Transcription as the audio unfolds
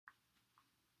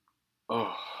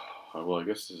Oh, well, I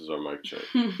guess this is our mic check.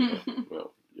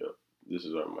 Well, yeah, this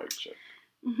is our mic check.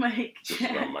 Mic This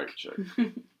check. is our mic check.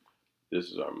 This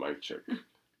is our mic check.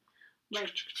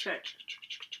 Mic check.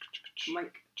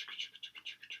 Mic.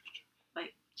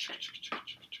 Mic check.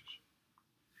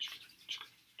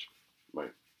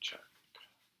 Mic check.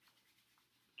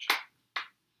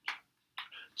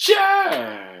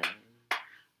 Check.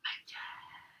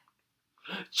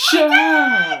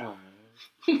 Check.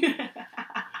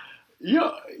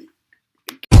 Yeah.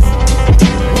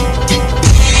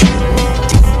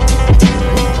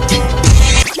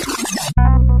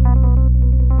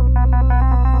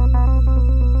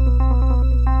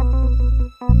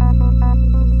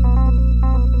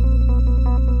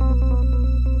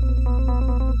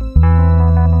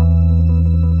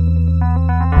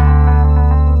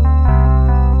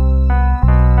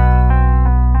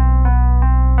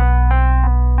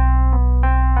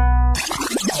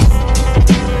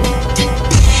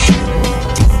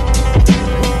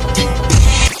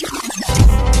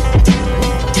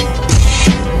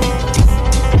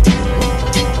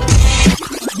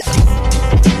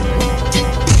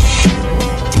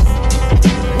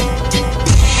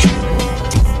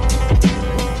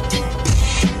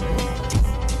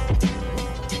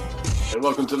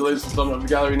 Welcome to the latest installment of the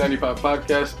Gallery 95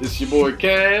 podcast. It's your boy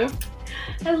Cam.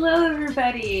 Hello,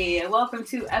 everybody. Welcome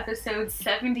to episode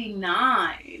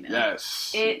 79.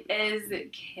 Yes. It is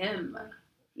Kim.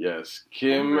 Yes,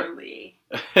 Kimberly.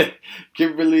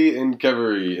 Kimberly and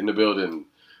Kevery in the building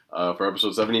for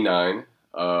episode 79.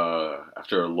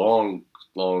 After a long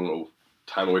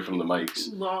time away from the mics.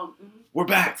 Long We're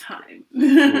back. time.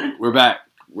 We're back.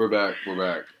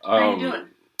 How you doing?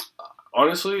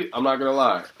 Honestly, I'm not gonna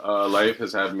lie. Life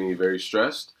has had me very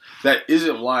stressed. That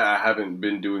isn't why I haven't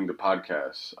been doing the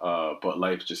podcast. But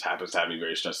life just happens to have me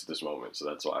very stressed at this moment. So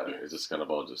that's why it's just kind of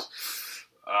all just.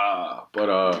 Yeah,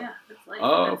 it's like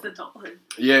that's adulthood.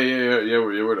 Yeah.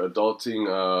 We're adulting.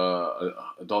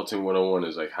 Adulting 101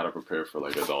 is like how to prepare for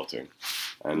like adulting,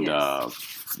 and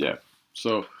yeah.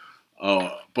 So,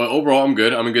 but overall, I'm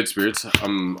good. I'm in good spirits.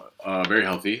 I'm very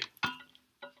healthy.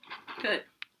 Good.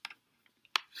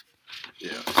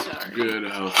 Yeah. Sorry. Good,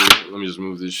 healthy. Let me just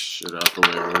move this shit out the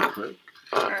way real quick.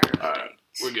 Perfect. Alright,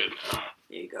 we're good.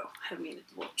 There you go. Have me in a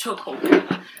little chokehold.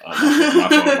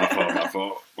 My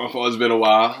fault. It's been a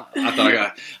while.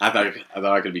 I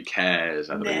thought I could be Kaz.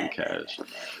 I thought I could be Kaz.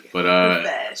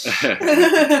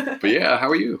 But yeah, how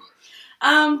are you?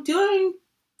 Doing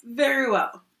very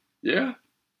well. Yeah.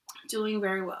 Doing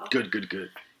very well. Good.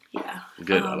 Yeah.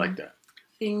 Good. I like that.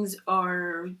 Things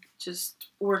are just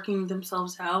working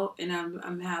themselves out, and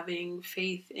I'm having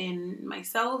faith in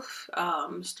myself.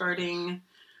 Starting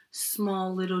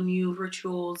small little new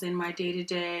rituals in my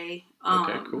day-to-day.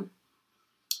 Okay, cool.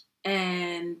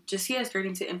 And just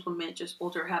starting to implement just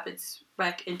older habits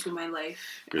back into my life.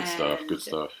 Good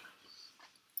stuff.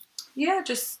 Yeah,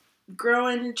 just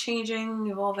growing, changing,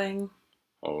 evolving.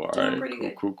 Oh, all Doing right. pretty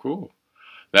good. Cool.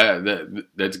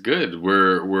 That's good.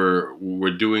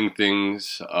 We're doing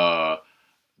things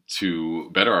to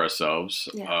better ourselves.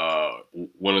 Yeah.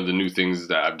 One of the new things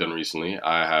that I've done recently,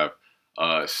 I have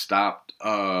stopped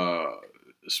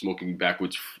smoking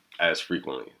backwards as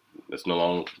frequently. That's no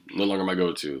longer my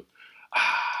go-to. The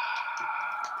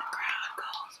crowd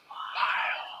goes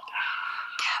wild.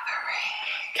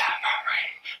 Cabaret.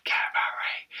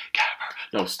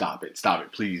 No, stop it,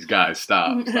 please, guys,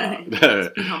 stop. Be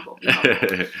humble.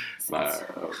 My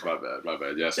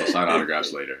bad. Yes, I'll sign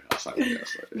autographs later.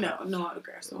 No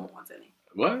autographs. No one wants any.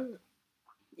 What?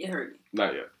 You heard me.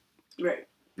 Not yet. Right.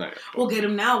 Not yet. We'll get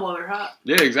them now while they're hot.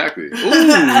 Yeah, exactly. Ooh,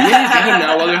 yeah, get them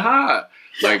now while they're hot.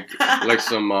 Like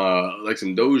some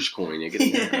Dogecoin. You get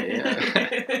them now,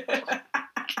 yeah.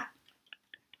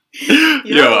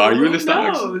 Yo, are you in the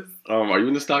stocks? Are you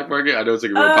in the stock market? I know it's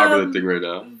like a real popular thing right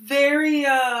now. Very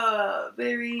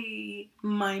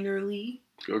minorly.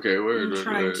 Okay, word. I'm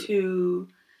trying to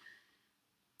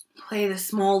play the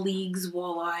small leagues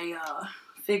while I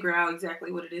figure out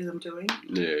exactly what it is I'm doing.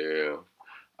 Yeah.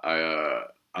 I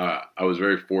was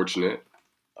very fortunate.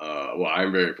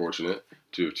 I'm very fortunate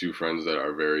to have two friends that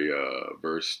are very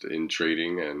versed in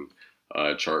trading and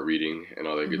chart reading and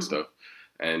all that good stuff.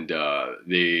 And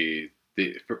they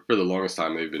for the longest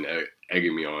time they've been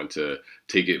egging me on to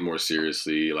take it more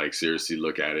seriously, like seriously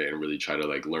look at it and really try to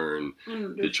like learn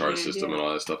the chart system and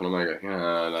all that stuff. And I'm like,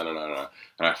 no.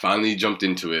 And I finally jumped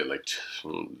into it. Like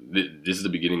this is the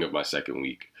beginning of my second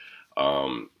week,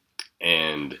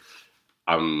 and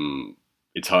I've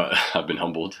been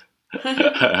humbled.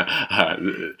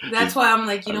 That's why I'm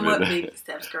like, you know what, baby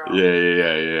steps, girl.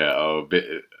 Yeah. Oh,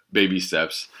 baby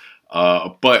steps.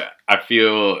 But I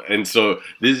feel, and so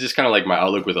this is just kind of like my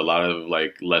outlook with a lot of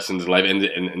like lessons in life, and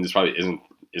this probably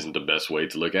isn't the best way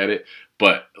to look at it,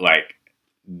 but like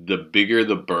the bigger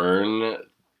the burn,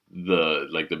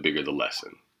 the bigger the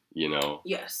lesson, you know.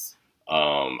 Yes.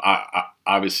 I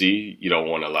obviously you don't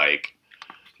want to like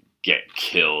get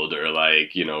killed or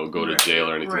like go to jail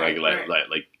or anything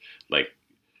like.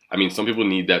 I mean, some people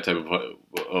need that type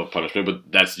of punishment, but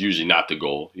that's usually not the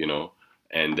goal, you know.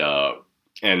 And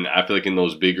I feel like in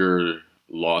those bigger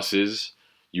losses,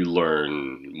 you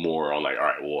learn more on like, all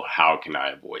right, well, how can I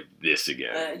avoid this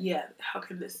again? Yeah, how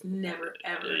can this never,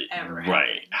 ever, ever happen?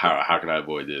 Right. How can I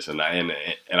avoid this? And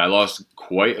I lost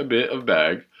quite a bit of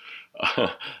bag.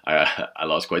 I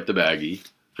lost quite the baggie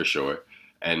for sure.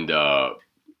 And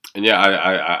yeah,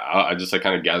 I just like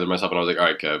kind of gathered myself and I was like, all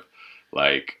right, Kev,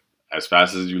 like as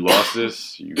fast as you lost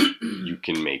this, you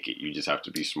can make it. You just have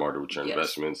to be smarter with your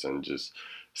investments and just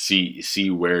see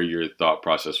where your thought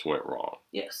process went wrong.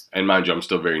 Yes. And mind you, I'm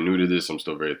still very new to this. I'm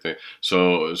still very thin.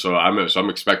 So I'm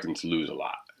expecting to lose a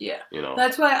lot. Yeah. You know.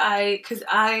 That's why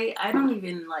I don't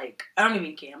even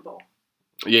gamble.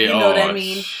 Yeah. You know what I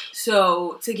mean?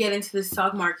 So to get into the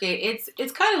stock market,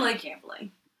 it's kind of like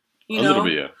gambling. You know? A little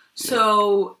bit, yeah.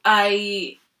 So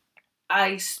I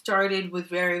started with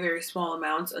very, very small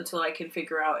amounts until I can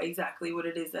figure out exactly what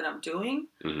it is that I'm doing.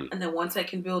 Mm-hmm. And then once I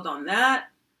can build on that,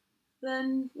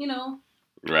 then,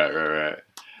 Right.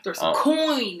 There's some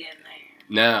coin in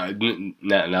there.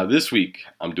 Now this week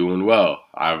I'm doing well.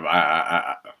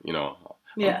 I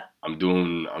Yeah. I'm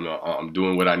doing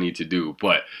what I need to do,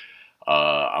 but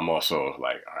I'm also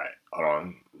like, all right, hold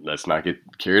on, let's not get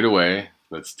carried away.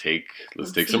 Let's take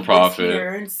some profit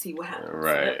and see what happens.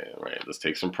 Right. Let's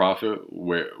take some profit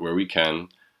where we can.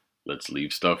 Let's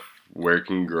leave stuff where it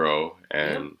can grow,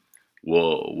 and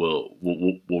we'll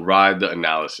ride the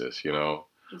analysis. You know,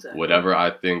 exactly. Whatever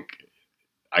I think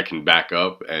I can back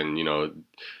up and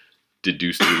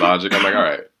deduce through logic. I'm like, all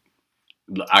right,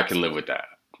 I can live with that.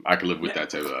 I can live with that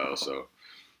type of also.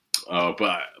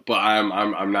 But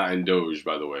I'm not in Doge,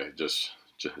 by the way. Just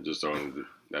throwing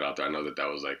that out there. I know that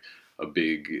was like a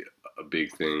big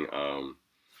thing.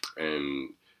 And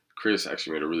Chris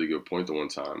actually made a really good point the one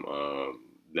time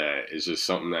that it's just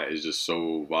something that is just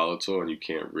so volatile and you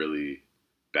can't really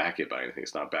back it by anything.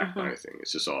 It's not backed by anything.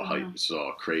 It's just all hype. It's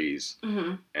all craze.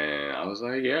 Mm-hmm. And I was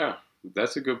like, yeah,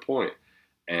 that's a good point.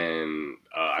 And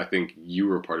I think you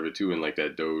were part of it too in like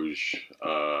that Doge.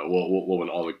 When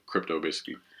all the crypto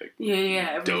basically like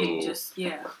everything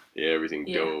dove. Everything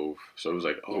dove. So it was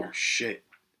like, oh shit.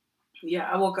 Yeah,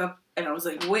 I woke up and I was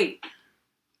like, wait,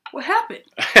 what happened?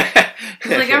 It's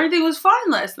like everything was fine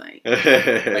last night.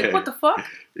 Like, what the fuck?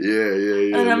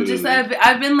 Yeah. And I'm just,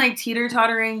 I've been like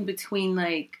teeter-tottering between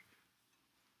like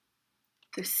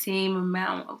the same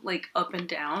amount of like up and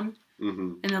down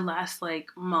in the last like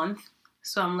month.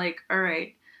 So I'm like, all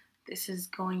right, this is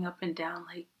going up and down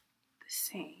like the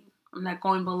same. I'm not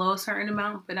going below a certain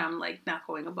amount, but I'm like not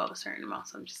going above a certain amount.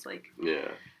 So I'm just like,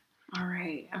 all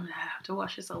right, I'm gonna have to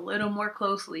watch this a little more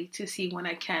closely to see when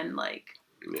I can like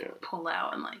pull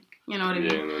out and like, you know what I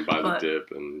mean? Yeah, and then buy the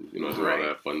dip and do all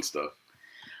that fun stuff.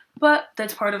 But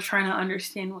that's part of trying to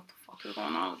understand what the fuck is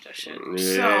going on with that shit.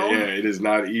 Yeah, it is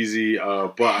not easy.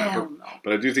 But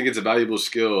I do think it's a valuable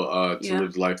skill to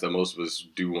live the life that most of us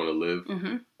do want to live.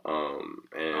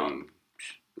 And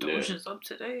Doge is up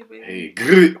today, baby. Hey,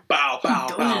 good. Bow.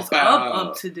 Doge is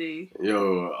up today.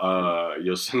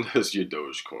 Yo, send us your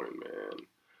Dogecoin, man.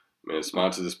 Man,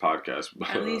 sponsor this podcast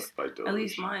by Doge. At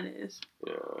least mine is.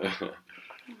 Yeah.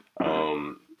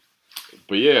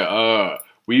 But yeah,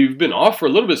 we've been off for a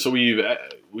little bit, so we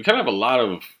kind of have a lot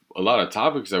of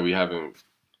topics that we haven't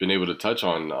been able to touch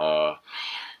on. A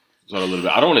little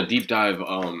bit. I don't want to deep dive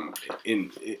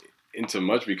into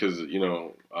much because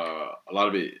a lot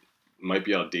of it might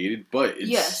be outdated, but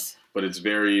it's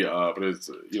very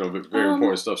very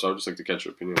important stuff. So I'd just like to catch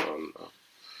your opinion on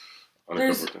a couple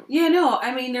of things. Yeah, no,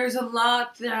 I mean there's a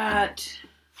lot that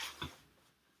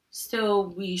still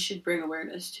we should bring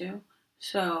awareness to.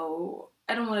 So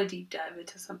I don't want to deep dive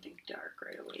into something dark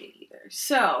right away either.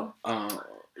 So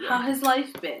how has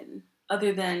life been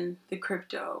other than the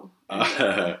crypto?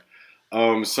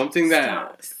 Something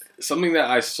that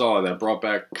I saw that brought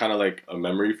back kind of like a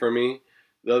memory for me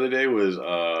the other day was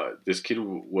this kid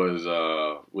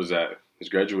was at his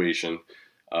graduation.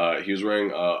 He was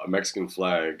wearing a Mexican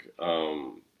flag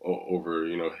over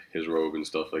his robe and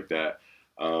stuff like that.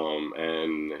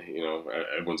 And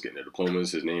everyone's getting their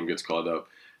diplomas. His name gets called up,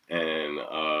 and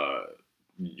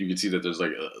you can see that there's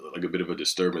like a bit of a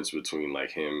disturbance between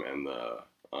like him and the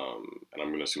and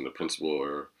I'm gonna assume the principal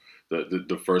or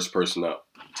the first person up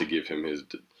to give him his.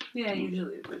 Yeah,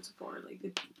 usually the principal or like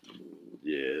the.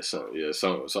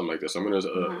 Something like that. So I'm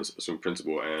gonna assume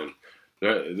principal, and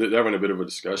they're having a bit of a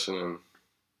discussion, and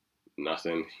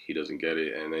nothing. He doesn't get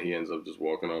it, and then he ends up just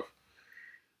walking off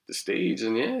the stage,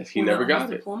 and he never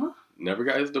got it. Diploma? Never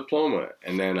got his diploma,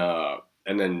 and then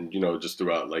just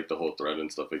throughout like the whole thread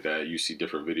and stuff like that, you see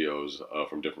different videos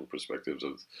from different perspectives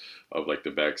of like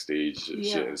the backstage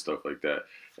shit and stuff like that.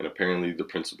 And apparently the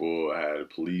principal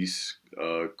had police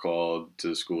called to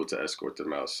the school to escort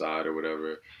them outside or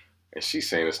whatever. And she's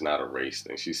saying it's not a race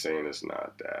thing. She's saying it's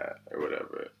not that or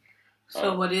whatever.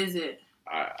 So what is it?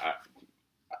 I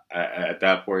at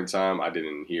that point in time, I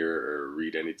didn't hear or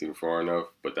read anything far enough,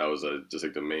 but that was just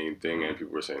like the main thing, and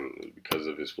people were saying because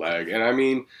of his flag, and I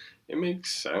mean, it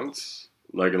makes sense.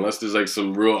 Like unless there's like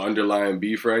some real underlying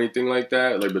beef or anything like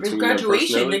that, like between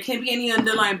graduation, there can't be any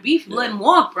underlying beef. Let him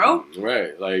walk, bro.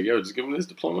 Right, like yo, just give him this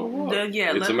diploma. And walk.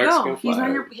 Yeah, it's let a him Mexican go. flag. He's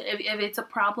not your. If it's a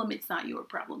problem, it's not your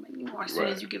problem anymore. As soon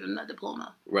as you give him that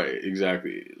diploma. Right,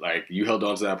 exactly. Like you held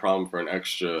on to that problem for an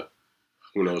extra.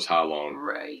 Who knows how long?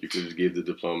 Right. You could just give the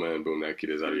diploma and boom, that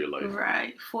kid is out of your life.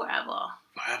 Right. Forever.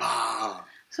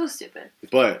 So stupid.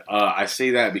 But I say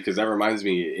that because that reminds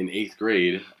me, in 8th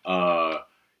grade,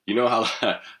 you know how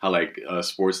like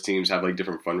sports teams have like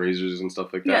different fundraisers and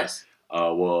stuff like that? Yes.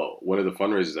 Well, one of the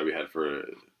fundraisers that we had for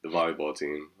the volleyball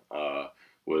team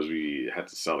was we had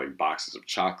to sell like boxes of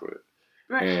chocolate.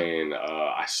 Right. And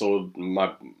I sold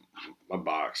my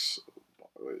box.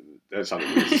 That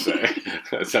sounded weird to say.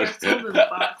 The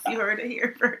box. You heard it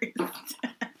here first.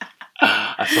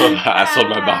 I sold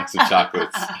my box of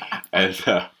chocolates, and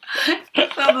sold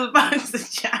the box of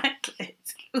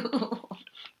chocolates.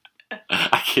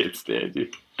 I can't stand you.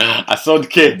 I sold the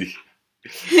candy.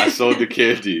 I sold the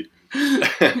candy.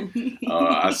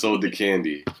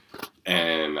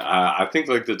 And I think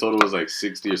like the total was like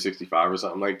 60 or 65 or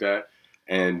something like that.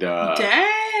 And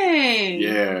dang.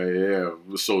 Yeah.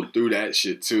 So through that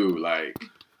shit too. Like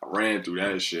I ran through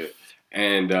that shit.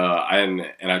 And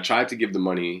I tried to give the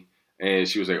money, and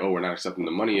she was like, "Oh, we're not accepting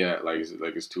the money yet. Like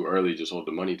it's too early. Just hold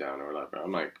the money down or whatever."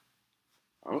 I'm like,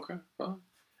 "Okay, fine."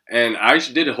 And I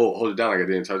actually did hold it down. Like I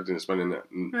didn't spend it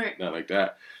not like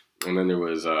that. And then there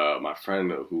was my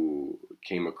friend who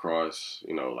came across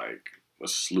like a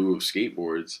slew of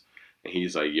skateboards, and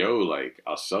he's like, "Yo, like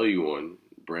I'll sell you one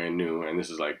brand new." And this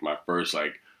is like my first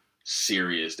like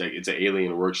serious deck. It's an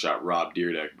Alien Workshop Rob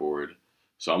Deerdeck board.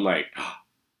 So I'm like,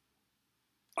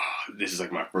 this is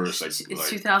like my first like. It's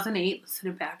 2008.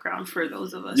 Listen to background for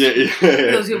those of us. Yeah.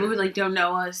 Those people who like don't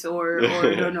know us or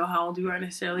don't know how old we are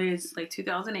necessarily. It's like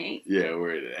 2008. Yeah,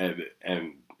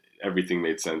 and everything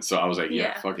made sense. So I was like,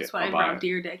 fuck it. That's why Rob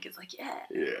Deerdeck is like, yeah.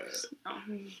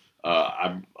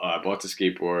 I bought the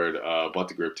skateboard, bought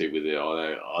the grip tape with it, all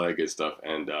that good stuff,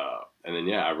 and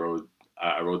then I rode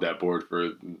that board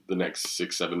for the next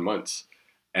 6-7 months,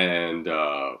 and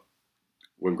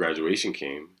when graduation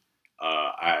came,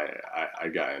 I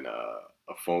got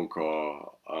a phone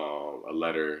call, a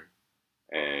letter,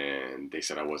 and they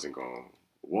said I wasn't going to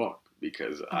walk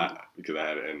because I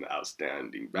had an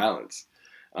outstanding balance.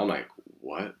 I'm like,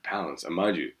 what balance? And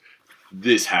mind you,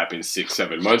 this happened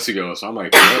 6-7 months ago. So I'm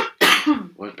like,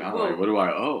 what balance? Like, what do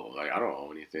I owe? Like, I don't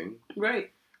owe anything.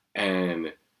 Right. And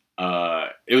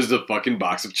it was the fucking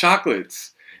box of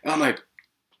chocolates. And I'm like,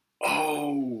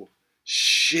 oh,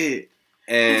 shit.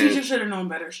 And the teacher should have known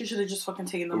better. She should have just fucking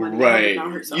taken the money right.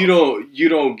 out herself. You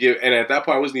don't give. And at that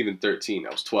point, I wasn't even 13. I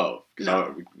was 12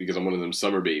 because I'm one of them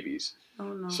summer babies. Oh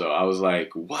no. So I was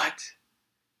like, what?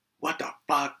 What the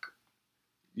fuck?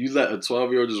 You let a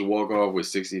 12-year-old just walk off with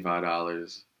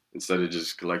 $65 instead of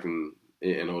just collecting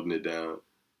it and holding it down.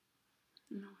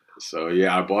 No. So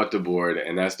yeah, I bought the board,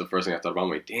 and that's the first thing I thought about. I'm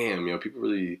like, damn, people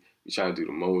really be trying to do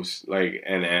the most. Like,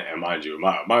 and mind you,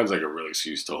 mine's like a real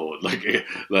excuse to hold, like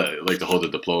to hold the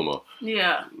diploma.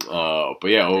 Yeah. But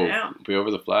yeah, put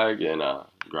over the flag and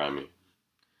grimy.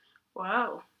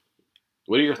 Wow.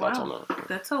 What are your thoughts on that?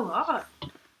 That's a lot.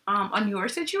 On your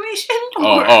situation?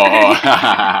 Well,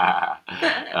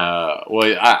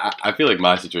 I feel like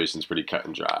my situation's pretty cut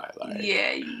and dry. Like,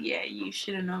 yeah, you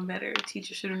should have known better.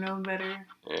 Teacher should have known better.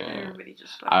 Yeah. Everybody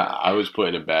just. I was put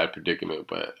in a bad predicament,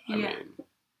 but I mean,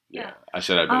 I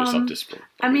should have better self-discipline.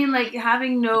 I mean, like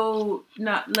having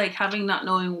not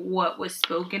knowing what was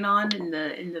spoken on in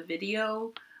the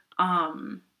video. I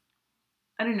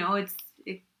don't know. It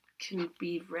can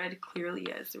be read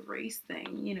clearly as a race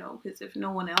thing, because if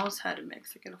no one else had a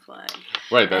Mexican flag,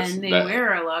 right, and they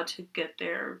were allowed to get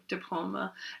their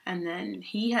diploma, and then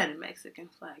he had a Mexican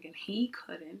flag and he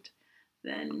couldn't,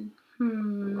 then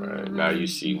Right. Now you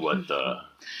see what the...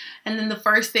 And then the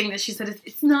first thing that she said is,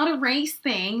 it's not a race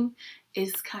thing,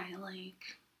 is kind of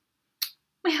like,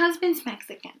 my husband's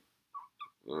Mexican.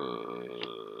 My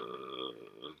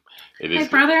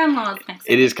brother-in-law is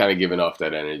Mexican. It is kind of giving off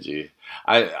that energy.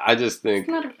 I just think...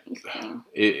 It's not a race thing.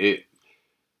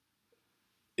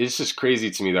 It's just crazy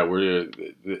to me that we're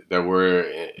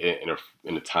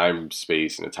in a time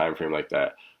space, in a time frame like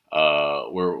that,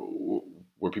 where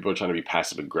people are trying to be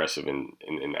passive aggressive in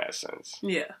that sense.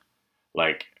 Yeah.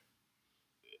 Like,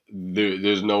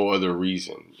 there's no other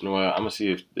reason. You know what? I'm gonna see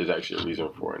if there's actually a reason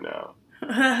for it now.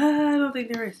 I don't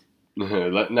think there is.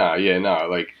 Nah.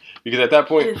 Like, because at that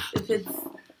point, if it's,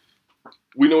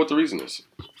 we know what the reason is.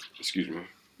 Excuse me.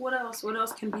 What else? What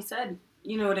else can be said?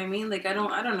 You know what I mean? Like, I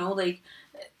don't know. Like,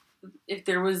 if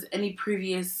there was any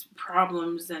previous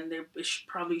problems, then there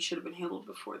probably should have been handled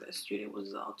before the student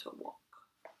was allowed to walk.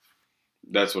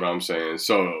 That's what I'm saying.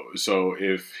 So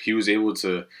if he was able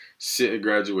to sit at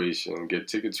graduation, get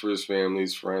tickets for his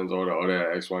family's friends, all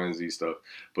that X, Y, and Z stuff,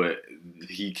 but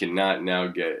he cannot now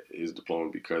get his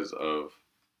diploma because of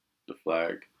the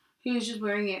flag. He was just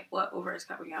wearing it over his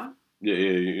coming out.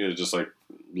 Yeah, just like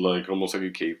almost like a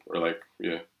cape or like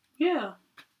yeah. Yeah.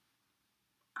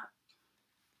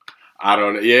 I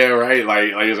don't know. Yeah, right.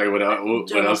 Like it's like what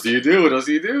else do you do? What else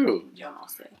do you do? Yo no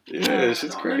sé. Yeah, it's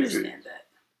just crazy. I don't understand that.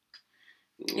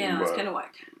 Yeah, it's kind of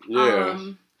whack. Yeah.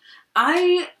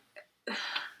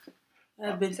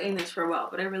 I've been saying this for a while,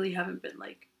 but I really haven't been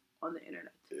like on the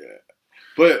internet. Yeah.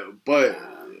 But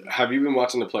have you been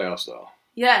watching the playoffs though?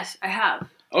 Yes, I have.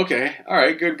 Okay. All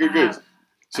right. Good.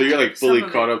 So you're like fully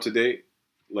caught up to date,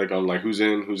 like on like who's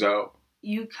in, who's out.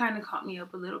 You kind of caught me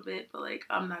up a little bit, but like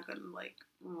I'm not gonna like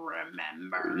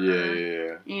remember.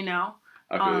 Yeah. You know.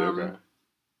 I feel okay.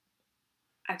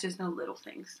 I just know little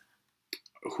things.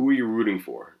 Who are you rooting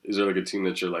for? Is there like a team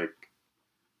that you're like?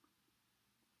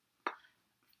 I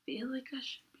feel like I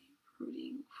should be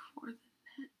rooting for the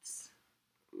Nets.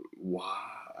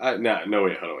 Wow. No,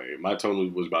 wait, hold on, wait. My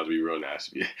tone was about to be real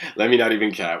nasty. Let me not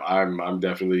even cap. I'm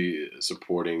definitely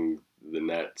supporting the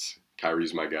Nets.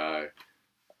 Kyrie's my guy.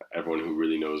 Everyone who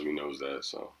really knows me knows that.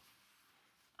 So.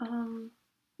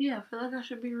 Yeah, I feel like I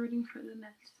should be rooting for the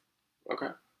Nets.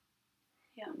 Okay.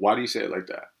 Yeah. Why do you say it like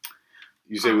that?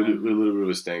 You say with a little bit of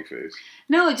a stank face.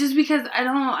 No, just because I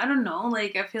don't know.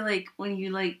 Like, I feel like when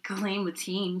you like claim a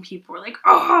team, people are like,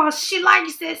 "Oh, she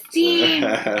likes this team.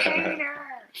 Hater.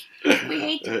 We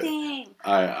hate the team."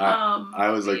 I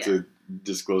always like to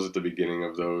disclose at the beginning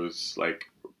of those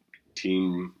like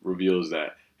team reveals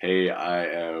that hey,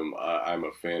 I'm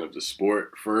a fan of the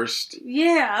sport first.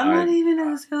 Yeah, I'm not even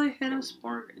necessarily a fan of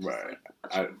sport. Right.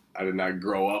 I did not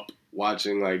grow up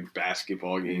watching like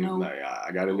basketball games. No. Like,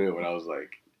 I got into it when I was like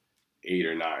 8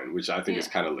 or 9, which I think is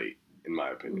kind of late in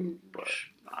my opinion. But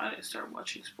I didn't start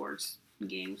watching sports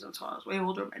games until I was way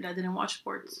older. My dad didn't watch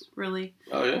sports really.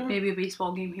 Oh yeah. Maybe a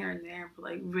baseball game here and there, but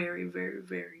like very, very,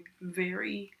 very,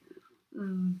 very,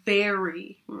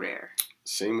 very rare.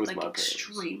 Same with like my parents.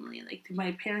 Extremely. Like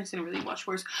my parents didn't really watch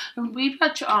sports. And we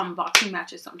watch boxing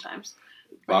matches sometimes.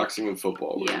 Boxing and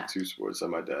football were the 2 sports that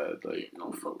my dad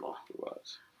no football.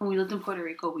 Watch. When we lived in Puerto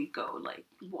Rico, we'd go like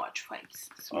watch fights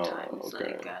sometimes. Oh,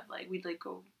 okay. We'd like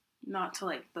go not to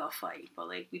like the fight, but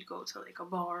like we'd go to like a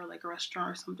bar, like a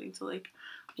restaurant or something to like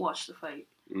watch the fight.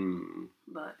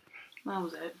 But that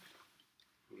was it.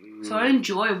 So I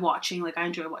enjoy watching. Like I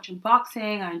enjoy watching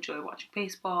boxing. I enjoy watching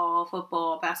baseball,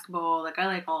 football, basketball. Like I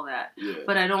like all that. Yeah.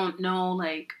 But I don't know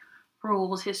like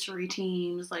rules, history,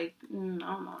 teams. Like I don't know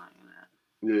any of that.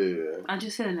 Yeah. I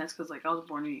just say the Nets because like I was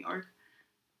born in New York.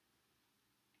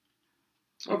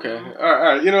 Okay. All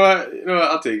right. You know what?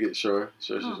 I'll take it. Sure.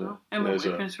 And my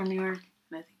boyfriend's from New York,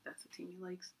 and I think that's the team he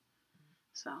likes.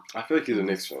 So. I feel like he's a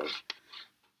Knicks fan.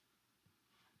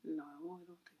 No, I don't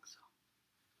think so.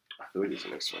 I feel like he's a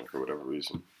Knicks fan for whatever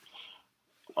reason.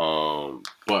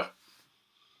 But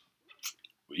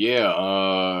yeah,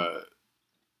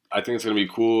 I think it's gonna be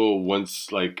cool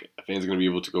once like fans are gonna be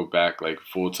able to go back like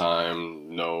full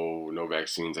time, no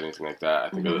vaccines, anything like that. I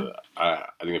think I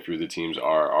think a few of the teams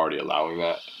are already allowing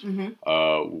that,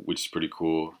 which is pretty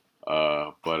cool.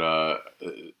 But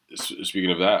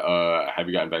speaking of that, have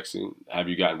you gotten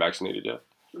vaccinated yet?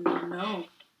 No.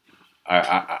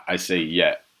 I say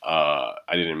yet. I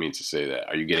didn't mean to say that.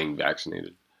 Are you getting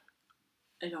vaccinated?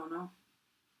 I don't know.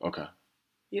 Okay.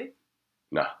 You?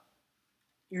 Nah.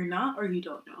 You're not, or you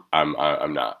don't know?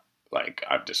 I'm not. Like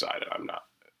I've decided I'm not.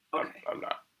 Okay. I'm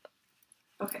not.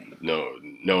 Okay.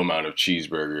 No amount of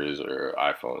cheeseburgers or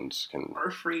iPhones can.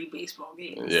 Or free baseball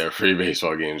games. Yeah, free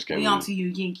baseball games can. We on to you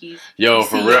Yankees. Yo,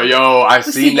 for real, yo, I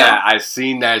seen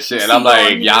that shit, and I'm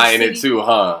like, y'all in it too,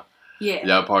 huh? Yeah.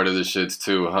 Y'all part of the shits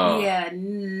too, huh? Yeah,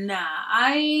 nah.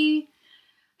 I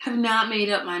have not made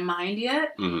up my mind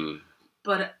yet,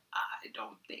 but I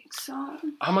don't think so.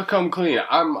 I'm gonna come clean.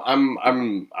 I'm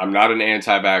not an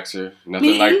anti-vaxxer,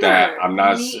 nothing like that. I'm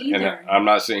not, and I'm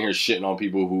not sitting here shitting on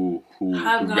people who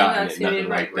gotten it, nothing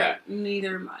like that.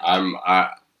 Neither am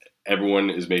Everyone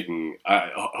is making.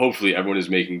 Hopefully, everyone is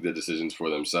making the decisions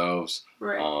for themselves.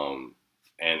 Right.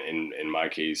 And in my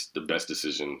case, the best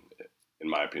decision, in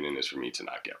my opinion, is for me to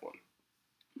not get one.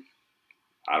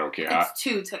 I don't care. It's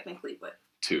two technically, but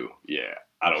 2, yeah.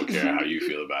 I don't care how you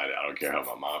feel about it. I don't care how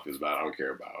my mom feels about it. I don't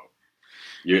care about.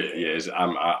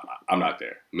 I'm not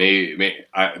there.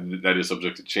 That is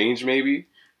subject to change, maybe.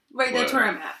 Right, that's where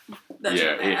I'm at. That's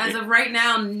where I'm at. As of right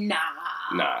now, nah.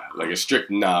 Nah, like a strict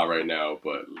nah right now,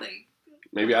 but like,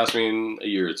 maybe ask me in a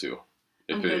year or two.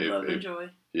 Enjoy.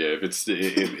 Yeah, if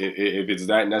it's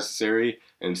that necessary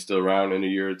and still around in a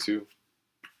year or two,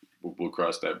 we'll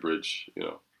cross that bridge, you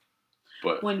know.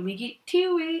 But when we get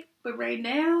to it, but right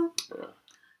now,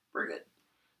 we're good.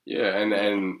 Yeah,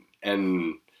 and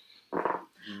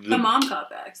my mom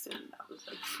got vaxxed and I was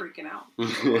like freaking out.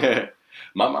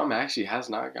 My mom actually has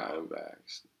not gotten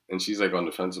vaxxed, and she's like on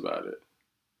the fence about it.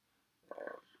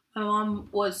 My mom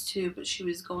was too, but she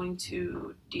was going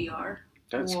to DR.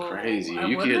 That's crazy.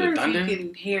 You can hear the thunder? You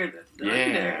can hear the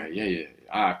thunder. Yeah.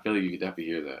 I feel like you could definitely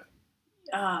hear that.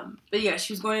 But yeah,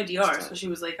 she was going to DR, so she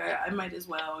was like, I might as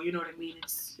well, you know what I mean?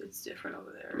 It's different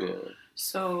over there. Yeah.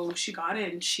 So she got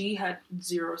it, and she had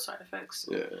 0 side effects.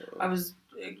 Yeah. I was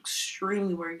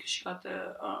extremely worried because she got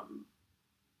the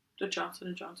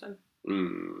Johnson & Johnson.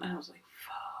 And I was like,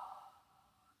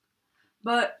 fuck.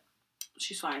 But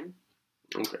she's fine.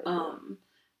 Okay.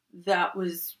 That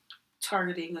was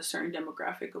targeting a certain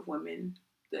demographic of women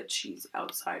that she's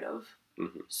outside of.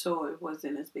 Mm-hmm. So it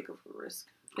wasn't as big of a risk,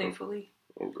 thankfully.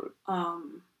 Oh, good.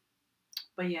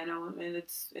 But yeah, no, and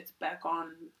it's back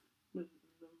on the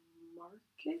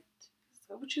market. Is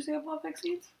that what you say about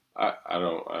vaccines?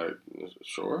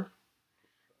 Sure.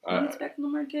 It's back on the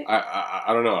market. I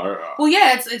don't know. Well,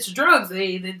 yeah, it's drugs.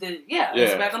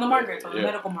 It's back on the market. It's on the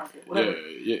medical market. Whatever.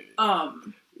 Yeah.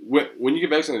 When you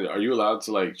get vaccinated, are you allowed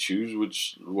to like choose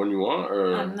which one you want,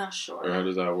 or I'm not sure. Or how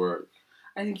does that work?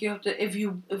 I think you have to, if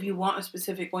you want a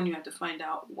specific one, you have to find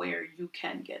out where you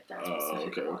can get that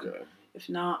specific one. Okay. If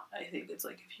not, I think it's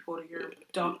like if you go to your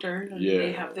doctor and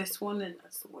they have this one, then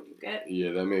that's the one you get.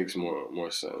 Yeah, that makes more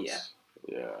sense.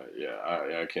 Yeah.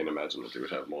 I can't imagine that they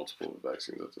would have multiple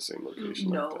vaccines at the same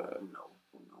location like that.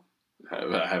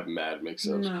 No. Have mad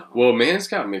mix-ups. No. Well, man's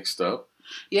got mixed up.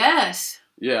 Yes.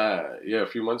 Yeah, a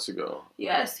few months ago.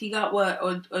 Yes, he got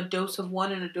a dose of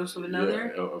one and a dose of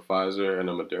another. Yeah, a Pfizer and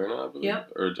a Moderna, I believe.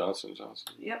 Yep. Or Johnson &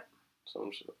 Johnson. Yep.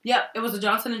 Some shit. Yeah, it was a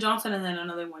Johnson & Johnson and then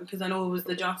another one because I know it was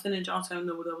the Johnson & Johnson and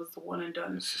that was the one and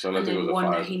done. So and then one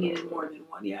Pfizer, that he needed more than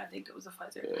one. Yeah, I think it was a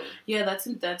Pfizer. Yeah,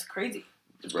 that's crazy.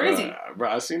 It's crazy. Bro,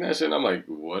 I seen that shit and I'm like,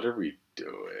 what are we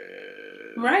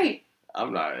doing? Right.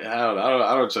 I'm not.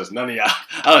 I don't trust none of y'all.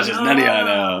 I don't trust none of y'all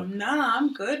now. Nah,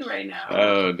 I'm good right now.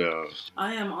 Oh no.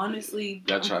 I am honestly.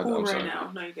 I'm cool right now.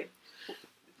 No, you're good.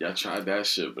 Y'all tried that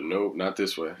shit, but nope, not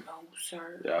this way. No,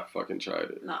 sir. Yeah, I fucking tried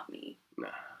it. Not me. Nah.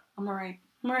 I'm alright.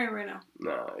 I'm alright right now.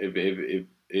 Nah.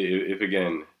 If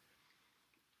again,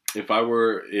 if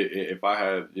I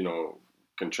had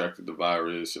contracted the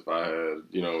virus, if I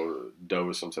had, dealt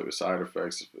with some type of side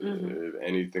effects, if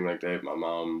anything like that, if my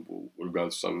mom would have gone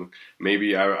through something,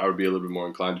 maybe I would be a little bit more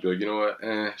inclined to be like, you know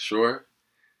what, sure.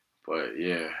 But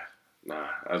yeah, nah,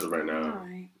 as of right now,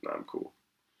 nah, I'm cool.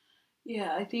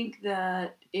 Yeah, I think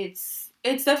that it's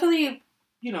definitely,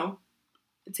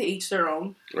 to each their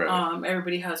own. Right.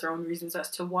 Everybody has their own reasons as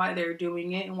to why they're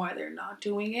doing it and why they're not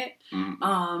doing it.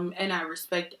 Mm-hmm. And I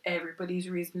respect everybody's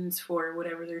reasons for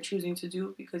whatever they're choosing to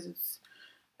do because it's,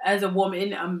 as a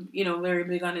woman, I'm, very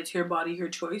big on it's your body, your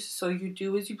choice. So you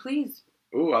do as you please.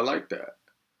 Ooh, I like that.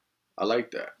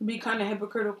 It'd be kind of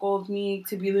hypocritical of me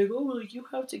to be like, oh, you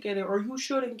have to get it or you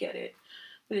shouldn't get it.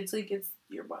 But it's like, it's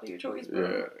your body, your choice, bro.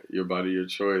 Yeah, your body, your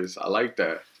choice. I like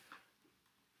that.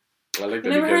 You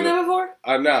never heard that before?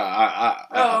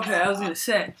 Okay. I was gonna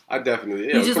say. I definitely.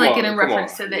 Yeah, you just like it in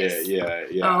reference to this. Yeah.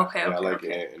 Oh, okay. I like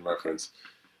it in reference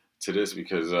to this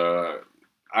because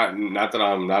not that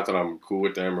I'm cool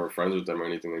with them or friends with them or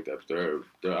anything like that.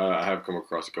 But I have come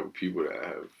across a couple people that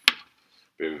have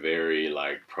been very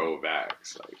like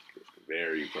pro-vax, like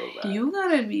Very pro-vax. You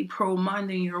gotta be pro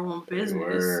minding your own business.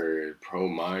 Word. Pro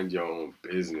mind your own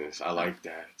business. I like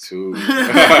that too.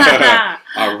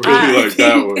 I really like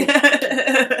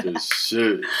that one. Just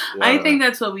shit. Yeah. I think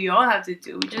that's what we all have to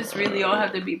do. We just really all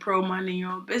have to be pro minding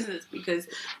your own business, because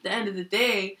at the end of the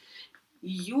day,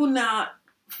 you're not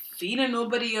feeding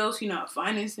nobody else, you're not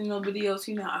financing nobody else,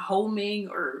 you're not homing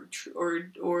or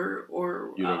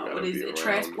what is it,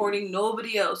 transporting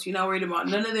nobody else. You're not worried about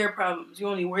none of their problems.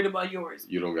 You're only worried about yours.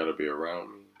 You don't gotta be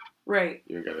around me. Right.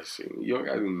 You don't gotta see me. You don't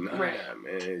gotta do none right. of that,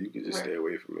 man. You can just stay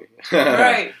away from me.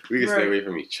 Right. We can stay away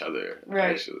from each other.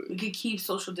 Right. Actually. We can keep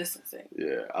social distancing.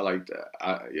 Yeah, I like that.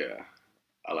 I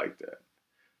like that.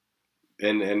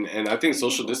 And I think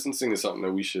social distancing is something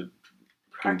that we should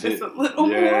practice a little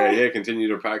more. Yeah, continue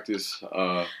to practice.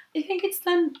 I think it's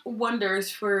done wonders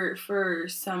for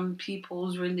some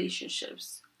people's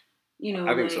relationships. You know,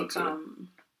 I think so too.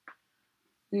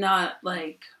 Not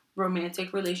like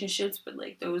romantic relationships, but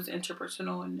like those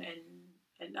interpersonal and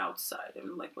outside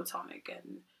and like platonic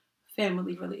and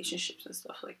family relationships and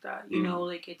stuff like that. You know,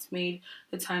 like it's made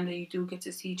the time that you do get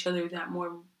to see each other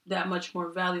that much more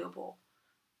valuable.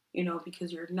 You know,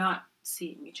 because you're not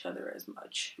seeing each other as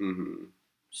much. Mm-hmm.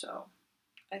 So,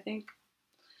 I think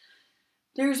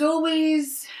there's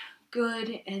always good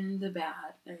in the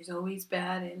bad. There's always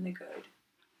bad in the good.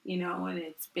 You know, and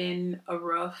it's been a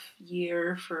rough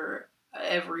year for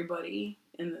everybody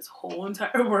in this whole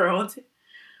entire world.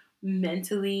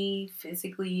 Mentally,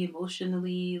 physically,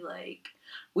 emotionally, like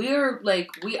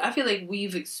I feel like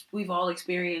we've all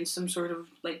experienced some sort of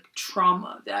like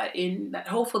trauma that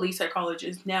hopefully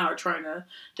psychologists now are trying to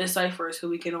decipher so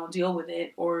we can all deal with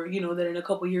it, or you know that in a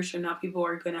couple years from now people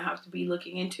are going to have to be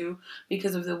looking into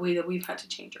because of the way that we've had to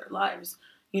change our lives.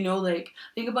 You know, like,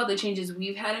 think about the changes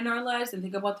we've had in our lives and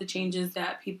think about the changes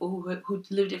that people who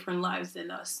live different lives than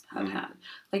us have had.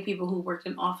 Like, people who worked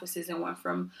in offices and went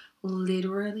from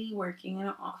literally working in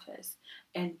an office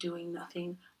and doing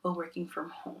nothing but working from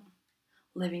home.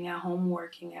 Living at home,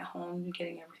 working at home,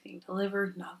 getting everything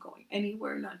delivered, not going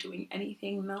anywhere, not doing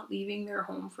anything, not leaving their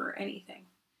home for anything.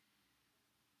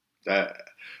 That,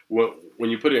 when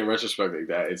you put it in retrospect like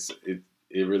that,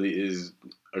 it really is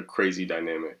a crazy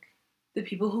dynamic. The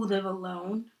people who live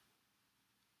alone.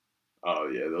 Oh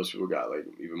yeah, those people got like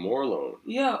even more alone.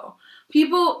 Yo,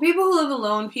 people who live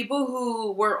alone, people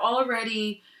who were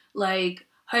already like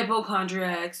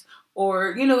hypochondriacs,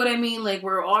 or you know what I mean, like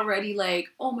we're already like,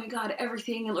 oh my god,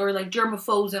 everything, or like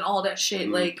germaphobes and all that shit.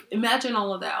 Like, imagine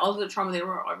all of that, all of the trauma they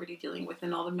were already dealing with,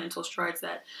 and all the mental strides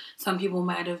that some people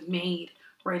might have made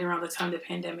right around the time the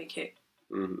pandemic hit,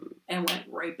 and went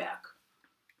right back.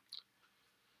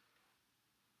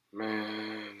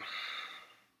 Man,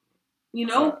 you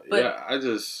know, but yeah, I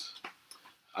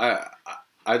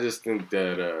just think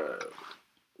that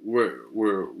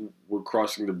we're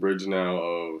crossing the bridge now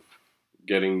of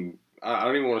getting. I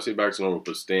don't even want to say back to normal,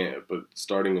 but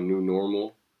starting a new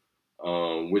normal,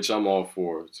 which I'm all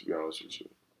for, to be honest with you.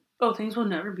 Oh, things will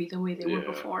never be the way they were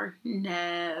before.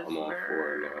 Never. I'm all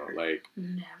for it now. Like,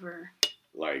 never.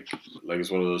 Like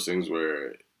it's one of those things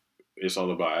where it's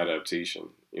all about adaptation.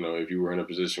 You know, if you were in a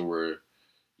position where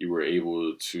you were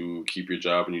able to keep your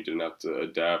job and you didn't have to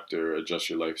adapt or adjust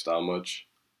your lifestyle much,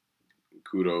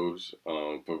 kudos.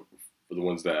 But for the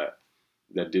ones that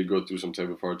did go through some type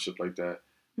of hardship like that,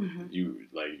 you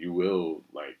will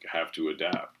have to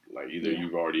adapt. Like, either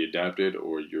you've already adapted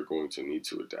or you're going to need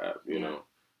to adapt. You know,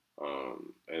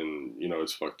 and you know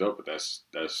it's fucked up, but that's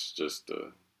just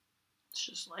the. It's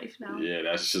just life now. Yeah,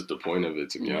 that's just the point of it,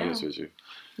 to be honest with you.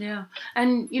 Yeah.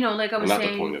 And, you know, like I was saying...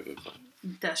 Not the point of it, but...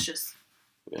 That's just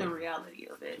the reality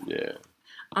of it. Yeah.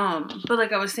 But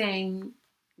like I was saying,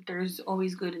 there's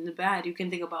always good in the bad. You can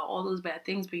think about all those bad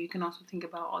things, but you can also think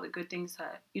about all the good things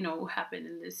that, you know, happened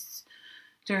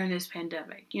during this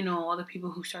pandemic. You know, all the people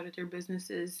who started their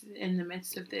businesses in the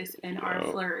midst of this and are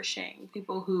flourishing.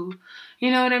 People who,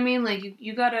 you know what I mean? Like,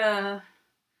 you gotta...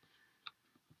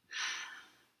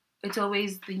 It's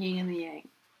always the yin and the yang,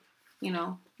 you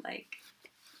know, like,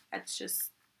 that's just.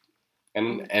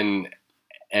 And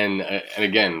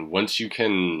again, once you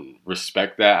can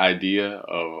respect that idea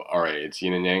of, all right, it's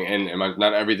yin and yang, and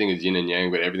not everything is yin and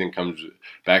yang, but everything comes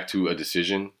back to a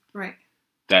decision. Right.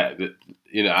 That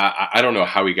you know, I don't know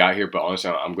how we got here, but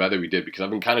honestly, I'm glad that we did, because I've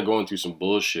been kind of going through some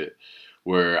bullshit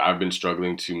where I've been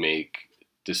struggling to make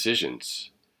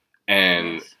decisions.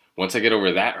 And once I get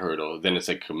over that hurdle, then it's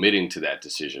like committing to that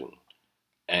decision.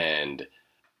 And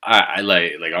I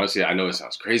like honestly, I know it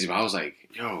sounds crazy, but I was like,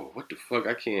 yo, what the fuck?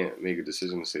 I can't make a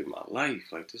decision to save my life.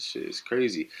 Like, this shit is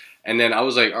crazy. And then I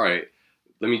was like, all right,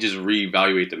 let me just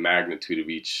reevaluate the magnitude of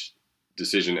each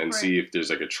decision and Right. see if there's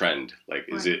like a trend. Like,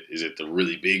 is Right. it the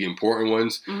really big important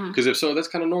ones? Mhm. Because if so, that's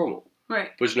kind of normal.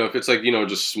 Right. But if it's like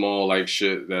just small like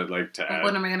shit that like to add.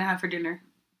 What am I gonna have for dinner?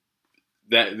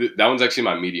 That one's actually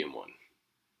my medium one.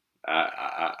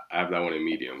 I have that one in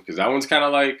medium because that one's kind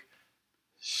of like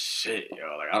shit,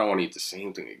 yo. Like I don't want to eat the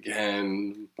same thing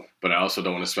again, but I also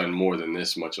don't want to spend more than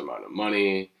this much amount of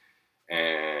money.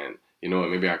 And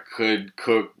maybe I could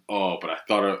cook. Oh, but I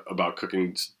thought about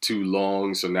cooking too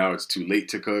long, so now it's too late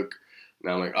to cook.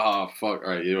 Now I'm like, oh fuck.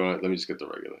 All right, you know what? Let me just get the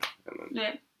regular, and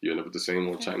then you end up with the same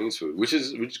old Chinese food, which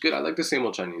is good. I like the same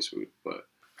old Chinese food, but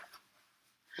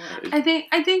I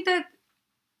think that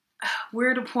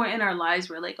we're at a point in our lives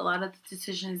where like a lot of the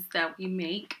decisions that we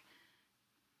make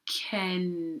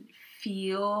can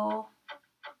feel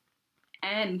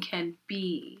and can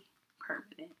be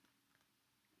permanent.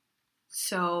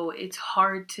 So it's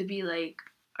hard to be like,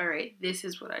 all right, this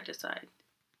is what I decide.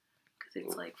 Because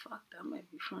it's like, fuck, that might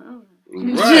be forever.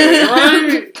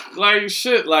 Right. Like,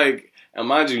 shit, like, and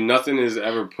mind you, nothing is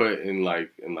ever put in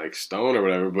stone or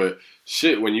whatever, but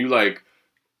shit, when you, like,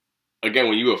 again,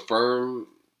 when you affirm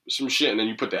some shit and then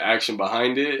you put the action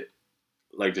behind it,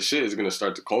 like, the shit is going to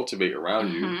start to cultivate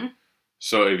around you.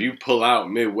 So if you pull out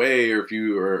midway or if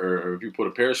you put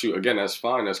a parachute, again, that's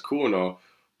fine, that's cool and all,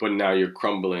 but now you're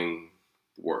crumbling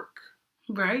work.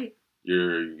 Right.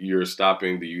 You're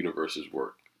stopping the universe's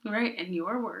work. Right, and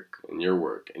your work. And your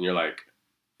work. And you're like,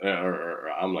 or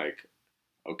I'm like,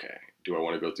 okay, do I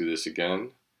want to go through this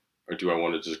again? Or do I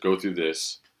want to just go through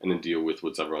this and then deal with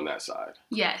what's ever on that side?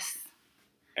 Yes.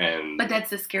 But that's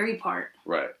the scary part.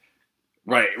 Right.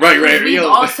 We've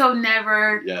also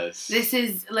never. Yes. This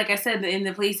is, like I said, in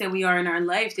the place that we are in our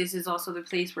life, this is also the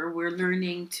place where we're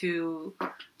learning to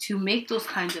make those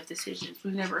kinds of decisions.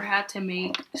 We've never had to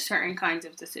make certain kinds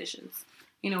of decisions.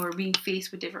 We're being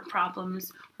faced with different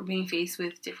problems. We're being faced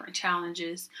with different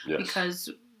challenges because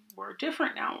we're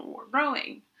different now. We're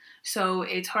growing. So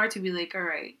it's hard to be like, all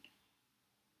right,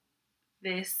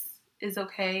 this is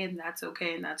okay and that's all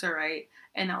right.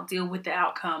 And I'll deal with the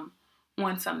outcome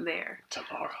once I'm there.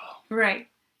 Tomorrow. Right.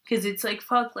 Because it's like,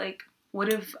 fuck, like,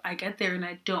 what if I get there and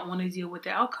I don't want to deal with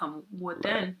the outcome? What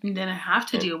then? And then I have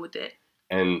to deal with it.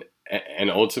 And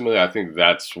ultimately, I think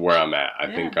that's where I'm at. I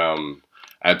think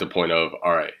at the point of,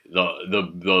 all right,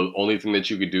 the only thing that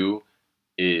you could do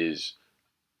is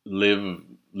live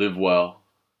well,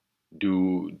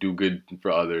 do good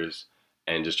for others,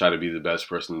 and just try to be the best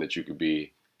person that you could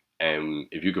be. And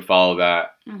if you could follow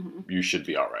that, you should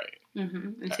be all right.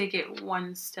 And take it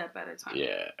one step at a time.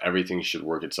 Yeah, everything should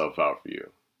work itself out for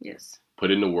you. Yes. Put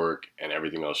in the work, and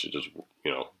everything else should just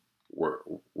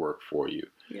work for you.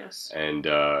 Yes. And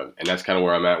that's kind of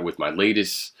where I'm at with my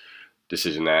latest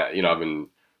decision that I've been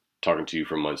talking to you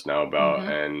for months now about,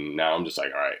 and now I'm just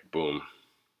like, all right, boom.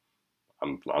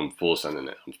 I'm full sending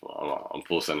it. I'm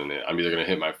full sending it. I'm either gonna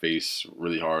hit my face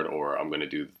really hard or I'm gonna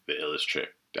do the illest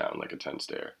trick down like a 10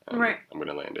 stair. And I'm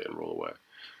gonna land it and roll away.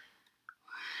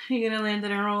 You're gonna land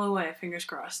it and roll away. Fingers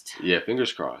crossed. Yeah,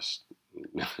 fingers crossed.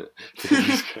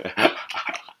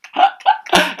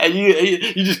 And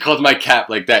you just called my cap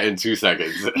like that in 2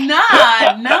 seconds.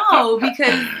 No,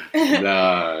 because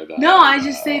no, I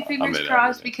just say fingers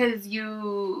crossed because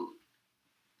you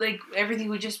like everything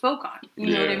we just spoke on. You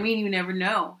know what I mean? You never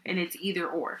know, and it's either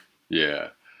or. Yeah.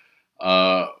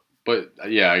 But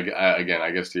yeah, again,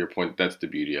 I guess to your point, that's the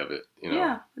beauty of it.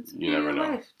 It's you never know.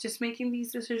 Life. Just making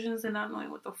these decisions and not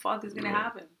knowing what the fuck is gonna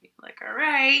happen. Like, all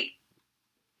right,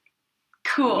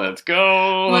 cool. Let's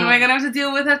go. What am I gonna have to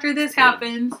deal with after this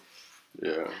happens?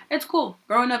 Yeah. It's cool.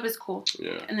 Growing up is cool.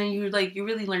 Yeah. And then you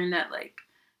really learn that like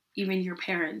even your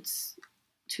parents,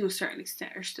 to a certain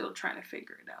extent, are still trying to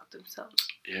figure it out themselves.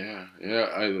 Yeah.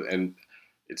 And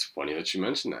it's funny that you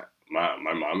mentioned that.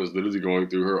 My mom is literally going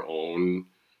through her own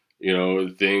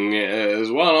thing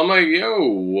as well. I'm like, yo,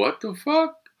 what the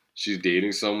fuck? She's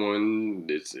dating someone.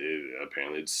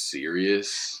 Apparently it's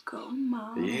serious. Go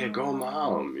mom. Yeah, go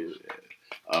mom.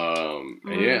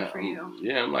 And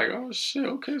I'm like, oh shit,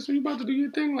 okay, so you about to do your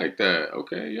thing like that.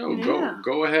 Okay,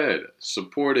 go ahead.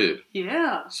 Support it.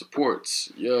 Yeah.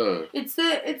 Supports. Yeah. It's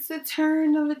the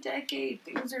turn of a decade.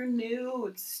 Things are new.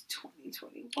 It's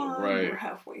 2021. Right. We're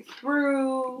halfway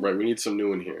through. Right, we need some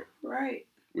new in here. Right.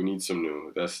 We need some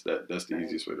new. That's the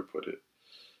easiest way to put it.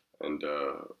 And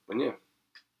yeah.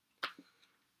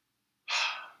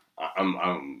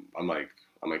 I'm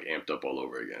like amped up all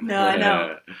over again. No, I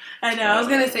know. I was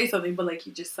gonna say something, but like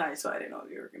you just sighed, so I didn't know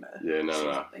if you were gonna. Yeah, no.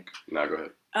 Something. No, go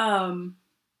ahead.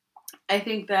 I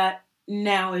think that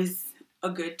now is a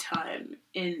good time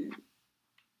in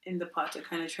the pot to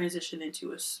kind of transition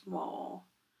into a small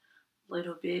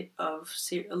little bit of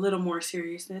a little more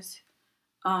seriousness,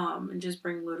 and just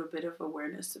bring a little bit of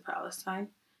awareness to Palestine.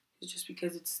 Just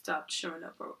because it stopped showing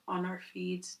up on our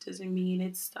feeds doesn't mean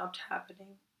it stopped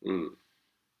happening. Mm.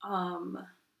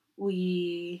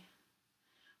 We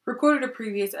recorded a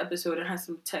previous episode and had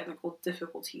some technical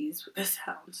difficulties with the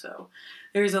sound, so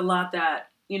there's a lot that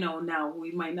now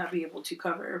we might not be able to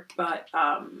cover. But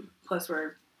plus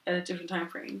we're at a different time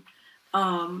frame.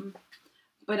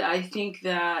 But I think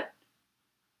that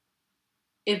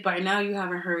if by now you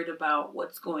haven't heard about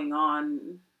what's going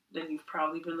on, then you've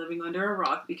probably been living under a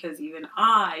rock, because even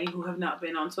I, who have not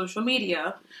been on social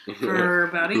media for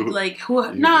about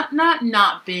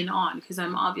not been on, because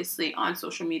I'm obviously on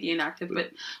social media and active,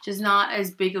 but just not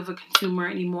as big of a consumer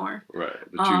anymore. Right,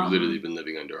 but you've literally been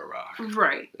living under a rock.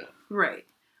 Right, yeah. Right.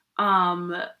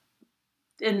 And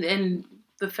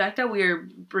the fact that we are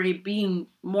being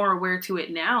more aware to it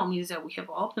now means that we have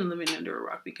all been living under a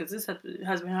rock, because this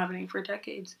has been happening for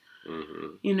decades.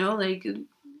 Mm-hmm.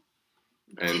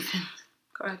 And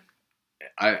go ahead.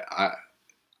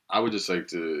 I would just like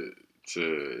to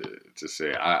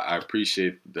say I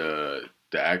appreciate the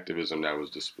activism that was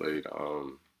displayed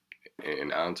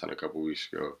in Allentown a couple weeks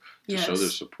ago to show their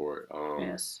support.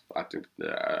 Yes. I think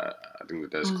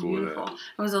that's cool. Beautiful.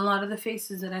 It was a lot of the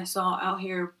faces that I saw out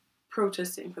here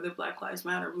protesting for the Black Lives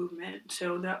Matter movement.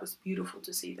 So that was beautiful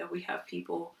to see that we have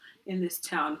people in this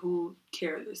town who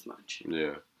care this much.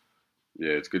 Yeah.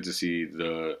 Yeah, it's good to see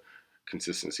the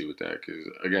consistency with that, because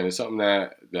again, it's something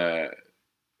that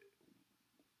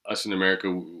us in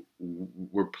America,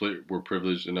 we're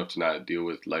privileged enough to not deal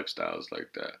with lifestyles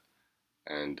like that,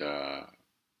 and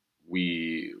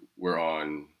we're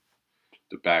on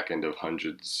the back end of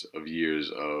hundreds of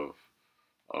years of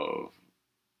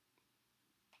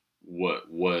what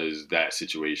was that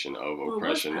situation of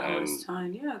oppression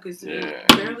Palestine, because it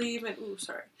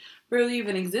barely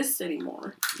even exists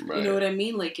anymore. Right. You know what I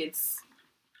mean? Like it's.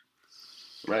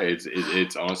 Right,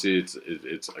 it's honestly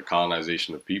it's a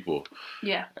colonization of people.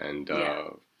 Yeah, and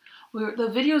the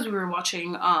videos we were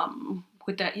watching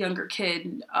with that younger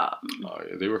kid.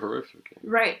 They were horrific.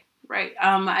 Right.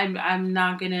 I'm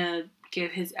not gonna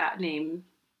give his name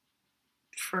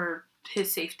for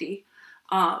his safety.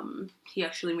 He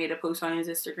actually made a post on his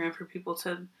Instagram for people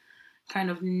to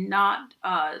kind of not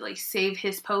save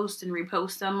his post and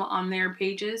repost them on their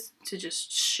pages, to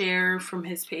just share from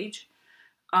his page.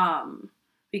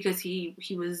 Because he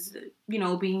was,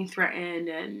 being threatened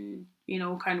and,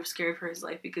 kind of scared for his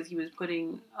life, because he was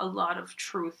putting a lot of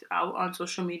truth out on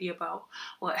social media about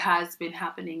what has been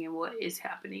happening and what is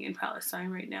happening in Palestine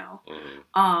right now.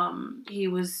 Mm-hmm. He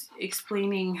was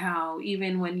explaining how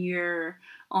even when you're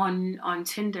on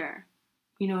Tinder,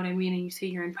 you know what I mean, and you say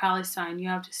you're in Palestine, you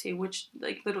have to say which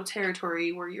little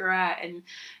territory where you're at, and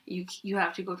you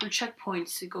have to go through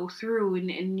checkpoints to go through,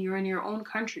 and you're in your own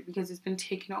country because it's been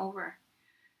taken over.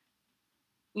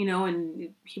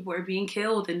 And people are being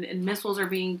killed, and missiles are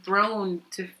being thrown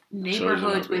to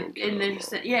neighborhoods with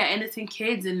innocent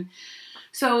kids. And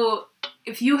so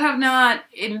if you have not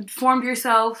informed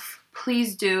yourself,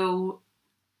 please do.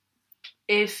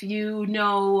 If you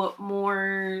know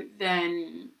more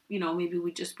than, maybe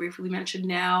we just briefly mentioned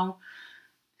now,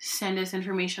 send us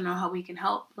information on how we can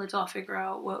help. Let's all figure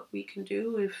out what we can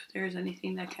do, if there's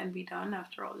anything that can be done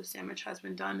after all this damage has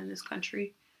been done in this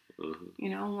country.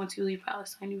 Mm-hmm. Once you leave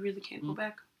Palestine, you really can't go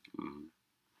back. Mm-hmm.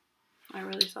 That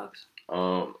really sucks.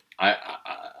 I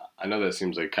know that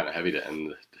seems like kind of heavy to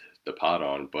end the pod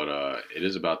on, but it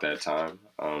is about that time.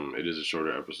 It is a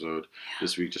shorter episode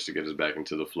this week, just to get us back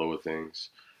into the flow of things.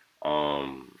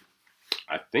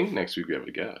 I think next week we have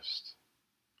a guest.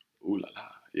 Ooh la la,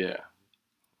 yeah.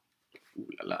 Ooh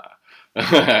la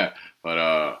la.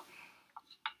 but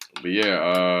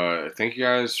yeah, thank you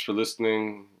guys for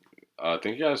listening.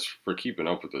 Thank you guys for keeping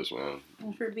up with us, man.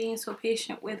 And for being so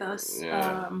patient with us.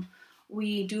 Yeah.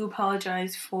 We do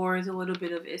apologize for the little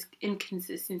bit of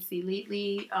inconsistency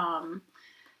lately.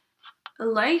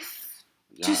 Life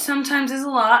just sometimes is a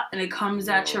lot, and it comes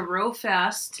at you real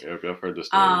fast. Yep, I've heard this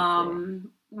story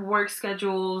work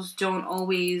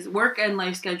and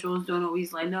life schedules don't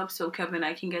always line up, so Kevin and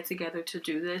I can get together to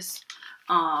do this.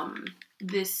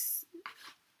 This,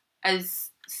 as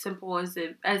simple as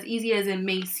as easy as it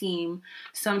may seem,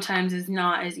 sometimes is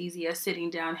not as easy as sitting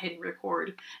down, hitting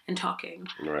record, and talking.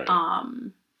 Right.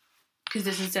 Because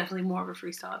this is definitely more of a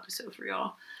freestyle episode for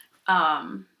y'all.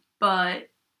 But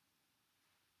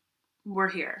we're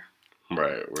here.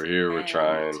 Right. We're here. We're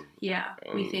trying. Yeah.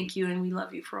 We thank you and we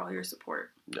love you for all your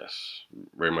support. Yes.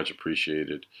 Very much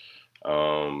appreciated.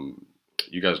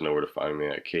 You guys know where to find me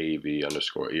at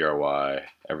KEV_ERY.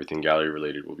 Everything gallery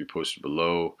related will be posted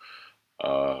below.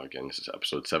 Again, this is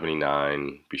episode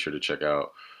 79. Be sure to check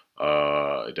out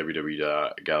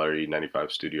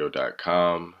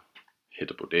www.gallery95studio.com. Hit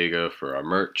the bodega for our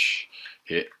merch.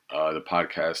 Hit the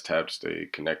podcast tab. Stay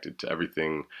connected to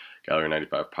everything Gallery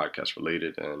 95 podcast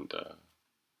related. And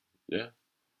yeah.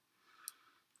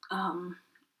 I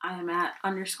am at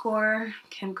 _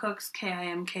 Kim Cooks,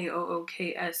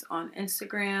 KIMKOOKS on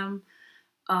Instagram.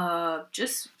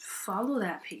 Just follow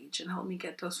that page and help me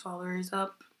get those followers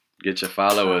up. Get your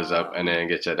followers up and then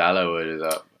get your dollars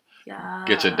up. Yeah.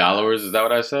 Get your dollars. Is that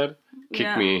what I said? Kick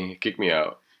Yeah. me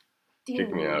out.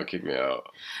 Damn. Kick me out.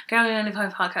 Gallery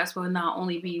 95 podcast will not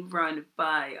only be run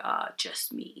by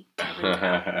just me.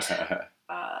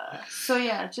 So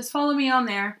yeah, just follow me on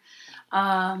there.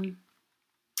 I'm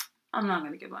not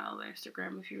going to give my other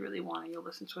Instagram. If you really want it, you'll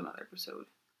listen to another episode.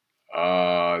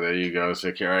 There you go.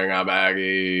 Securing our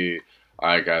baggie. All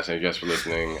right, guys. Thank you guys for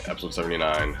listening. Episode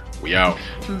 79. We out.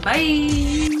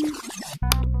 Bye.